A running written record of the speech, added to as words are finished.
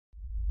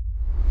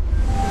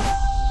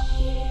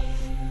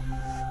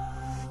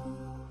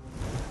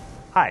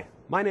Hi,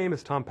 my name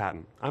is Tom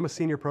Patton. I'm a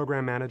Senior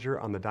Program Manager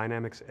on the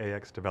Dynamics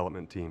AX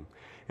development team.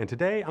 And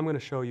today I'm going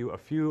to show you a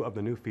few of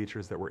the new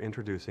features that we're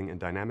introducing in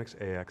Dynamics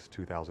AX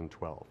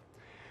 2012.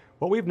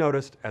 What we've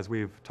noticed as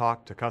we've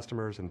talked to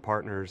customers and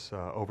partners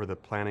over the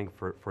planning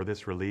for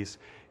this release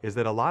is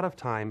that a lot of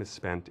time is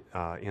spent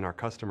in our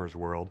customers'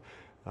 world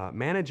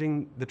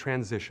managing the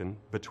transition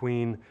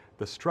between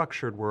the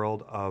structured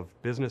world of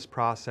business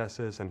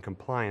processes and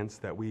compliance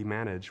that we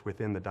manage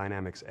within the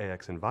Dynamics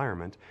AX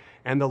environment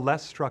and the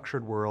less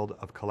structured world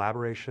of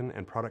collaboration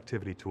and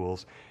productivity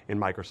tools in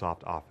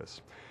Microsoft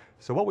Office.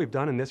 So what we've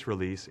done in this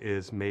release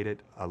is made it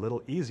a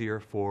little easier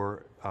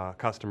for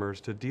customers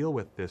to deal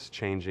with this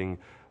changing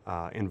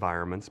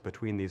environments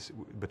between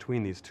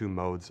these two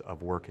modes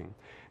of working.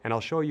 And I'll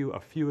show you a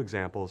few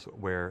examples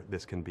where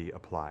this can be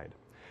applied.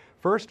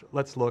 First,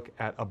 let's look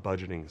at a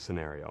budgeting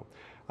scenario.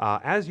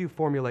 As you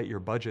formulate your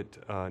budget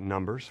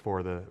numbers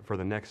for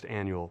the next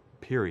annual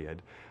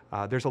period,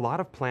 there's a lot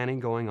of planning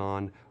going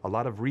on, a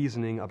lot of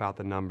reasoning about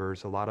the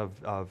numbers, a lot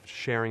of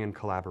sharing and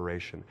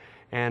collaboration.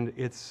 And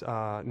it's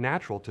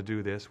natural to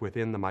do this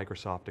within the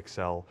Microsoft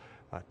Excel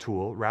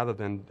tool rather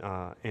than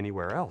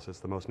anywhere else. It's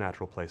the most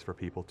natural place for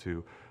people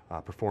to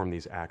perform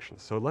these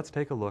actions. So let's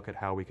take a look at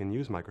how we can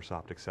use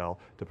Microsoft Excel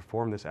to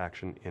perform this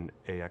action in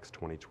AX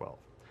 2012.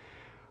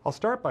 I'll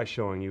start by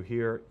showing you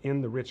here in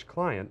the Rich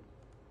Client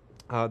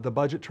the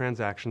budget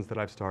transactions that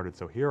I've started.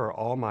 So here are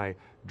all my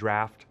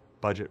draft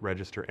budget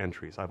register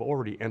entries. I've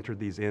already entered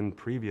these in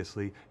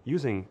previously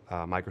using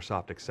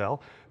Microsoft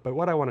Excel, but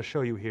what I want to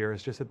show you here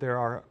is just that there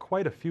are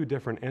quite a few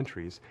different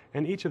entries,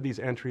 and each of these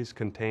entries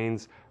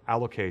contains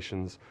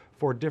allocations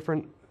for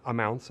different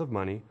amounts of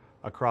money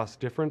across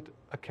different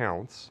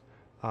accounts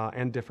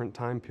and different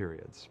time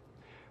periods.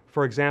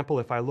 For example,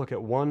 if I look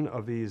at one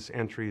of these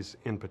entries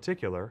in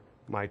particular,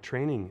 my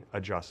training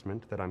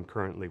adjustment that I'm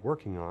currently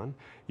working on,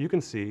 you can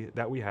see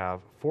that we have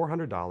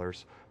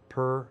 $400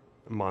 per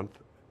month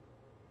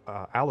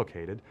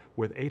allocated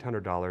with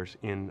 $800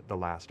 in the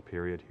last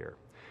period here.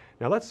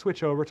 Now let's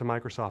switch over to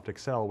Microsoft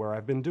Excel where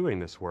I've been doing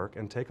this work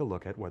and take a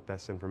look at what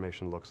this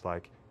information looks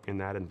like in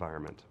that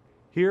environment.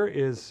 Here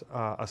is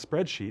a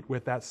spreadsheet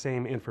with that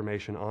same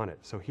information on it.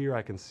 So here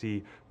I can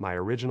see my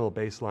original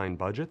baseline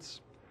budgets.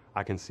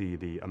 I can see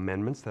the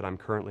amendments that I'm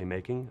currently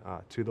making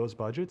to those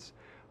budgets.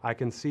 I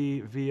can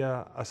see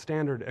via a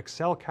standard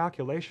Excel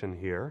calculation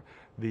here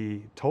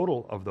the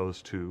total of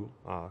those two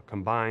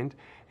combined,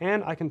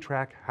 and I can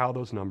track how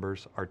those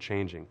numbers are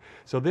changing.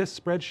 So this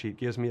spreadsheet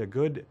gives me a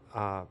good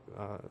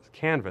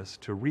canvas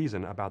to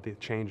reason about the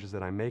changes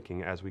that I'm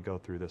making as we go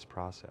through this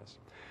process.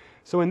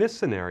 So in this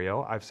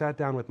scenario, I've sat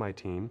down with my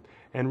team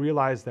and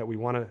realized that we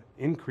want to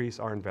increase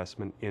our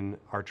investment in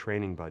our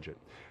training budget.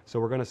 So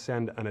we're going to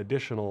send an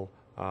additional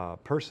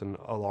person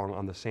along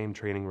on the same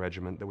training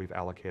regimen that we've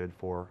allocated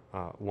for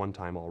one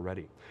time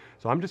already.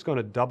 So I'm just going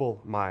to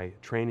double my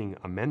training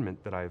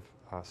amendment that I've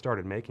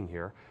started making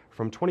here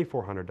from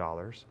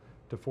 $2,400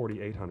 to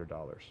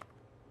 $4,800.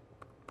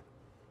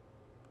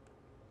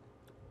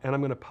 And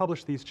I'm going to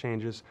publish these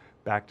changes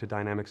back to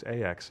Dynamics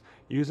AX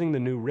using the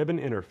new ribbon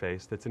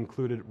interface that's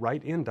included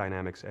right in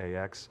Dynamics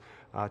AX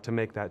to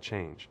make that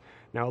change.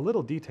 Now, a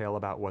little detail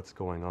about what's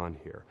going on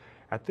here.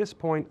 At this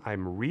point,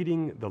 I'm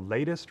reading the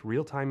latest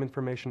real-time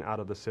information out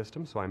of the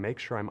system, so I make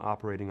sure I'm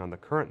operating on the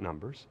current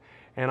numbers,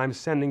 and I'm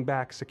sending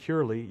back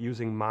securely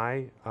using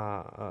my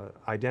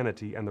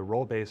identity and the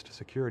role-based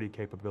security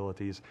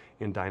capabilities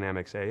in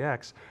Dynamics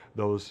AX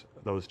those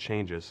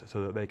changes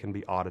so that they can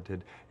be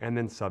audited and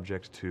then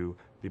subject to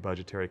the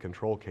budgetary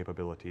control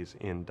capabilities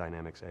in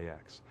Dynamics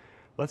AX.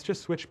 Let's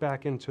just switch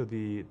back into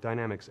the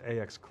Dynamics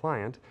AX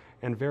client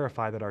and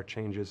verify that our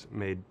changes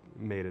made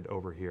it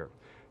over here.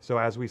 So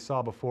as we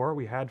saw before,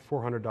 we had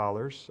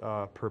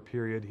 $400 per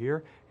period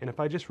here, and if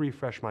I just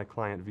refresh my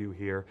client view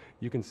here,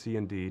 you can see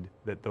indeed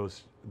that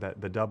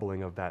the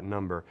doubling of that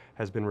number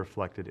has been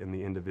reflected in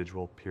the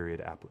individual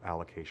period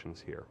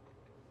allocations here.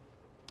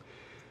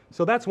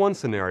 So that's one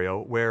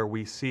scenario where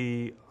we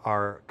see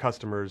our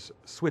customers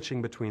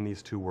switching between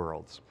these two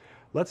worlds.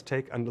 Let's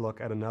take a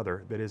look at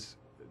another that is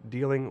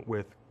dealing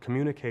with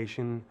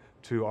communication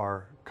to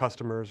our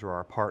customers or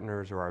our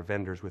partners or our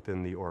vendors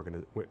within the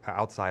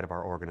outside of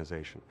our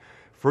organization.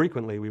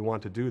 Frequently, we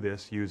want to do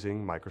this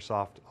using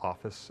Microsoft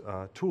Office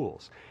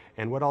tools.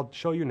 And what I'll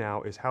show you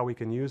now is how we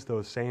can use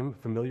those same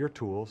familiar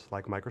tools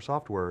like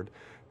Microsoft Word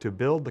to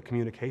build the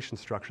communication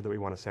structure that we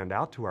want to send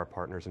out to our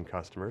partners and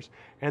customers,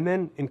 and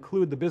then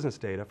include the business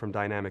data from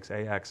Dynamics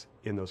AX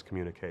in those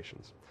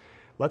communications.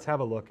 Let's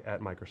have a look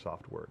at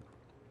Microsoft Word.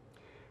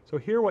 So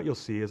here what you'll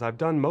see is I've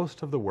done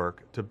most of the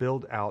work to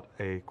build out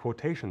a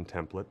quotation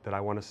template that I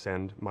want to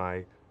send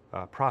my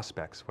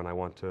prospects when I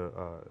want to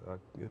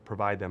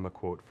provide them a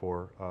quote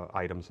for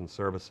items and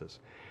services.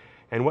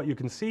 And what you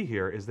can see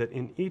here is that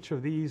in each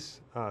of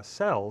these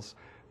cells,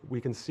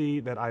 we can see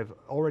that I've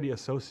already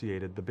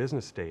associated the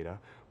business data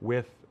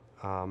with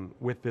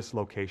this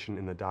location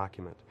in the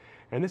document.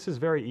 And this is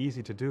very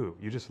easy to do.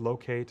 You just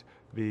locate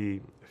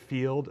the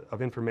field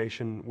of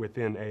information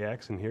within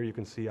AX, and here you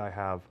can see I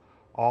have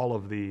all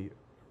of the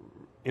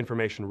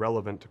information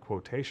relevant to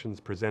quotations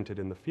presented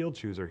in the field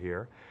chooser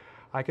here,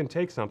 I can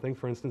take something,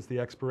 for instance the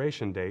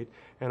expiration date,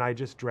 and I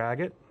just drag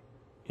it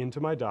into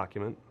my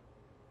document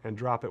and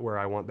drop it where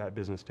I want that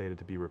business data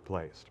to be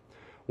replaced.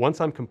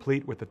 Once I'm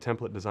complete with the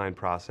template design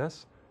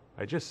process,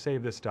 I just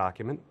save this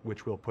document,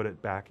 which will put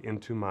it back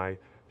into my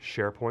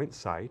SharePoint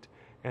site,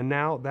 and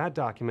now that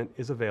document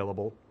is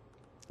available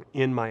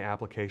in my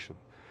application.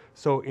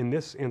 So in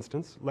this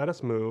instance, let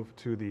us move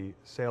to the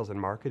Sales and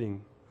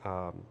Marketing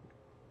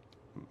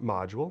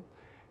module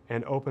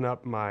and open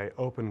up my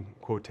Open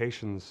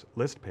Quotations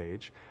list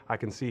page. I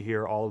can see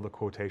here all of the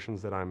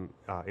quotations that I'm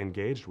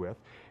engaged with.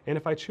 And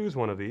if I choose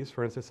one of these,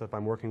 for instance, if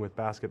I'm working with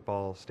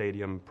basketball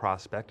stadium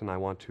prospect and I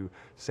want to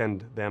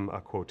send them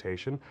a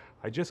quotation,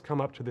 I just come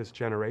up to this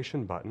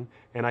generation button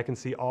and I can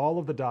see all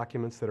of the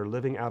documents that are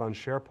living out on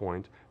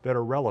SharePoint that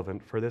are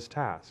relevant for this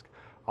task.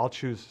 I'll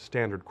choose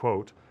Standard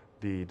Quote,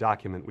 the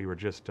document we were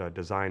just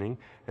designing,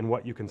 and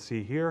what you can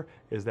see here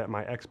is that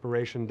my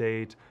expiration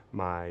date,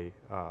 my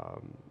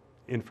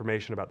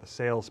information about the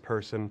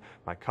salesperson,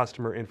 my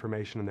customer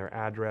information and their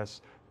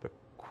address, the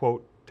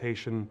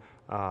quotation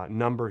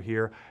number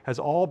here has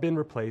all been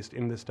replaced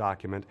in this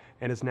document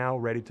and is now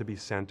ready to be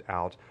sent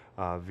out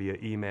via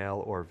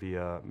email or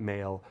via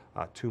mail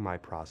to my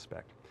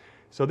prospect.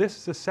 So this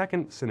is the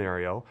second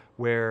scenario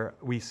where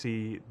we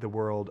see the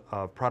world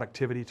of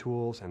productivity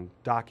tools and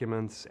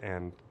documents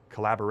and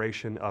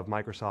collaboration of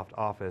Microsoft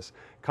Office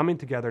coming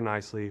together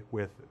nicely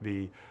with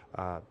the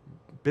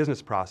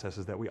business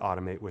processes that we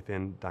automate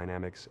within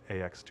Dynamics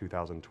AX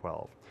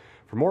 2012.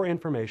 For more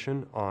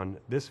information on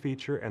this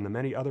feature and the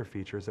many other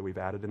features that we've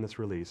added in this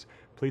release,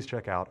 please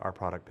check out our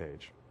product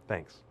page.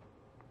 Thanks.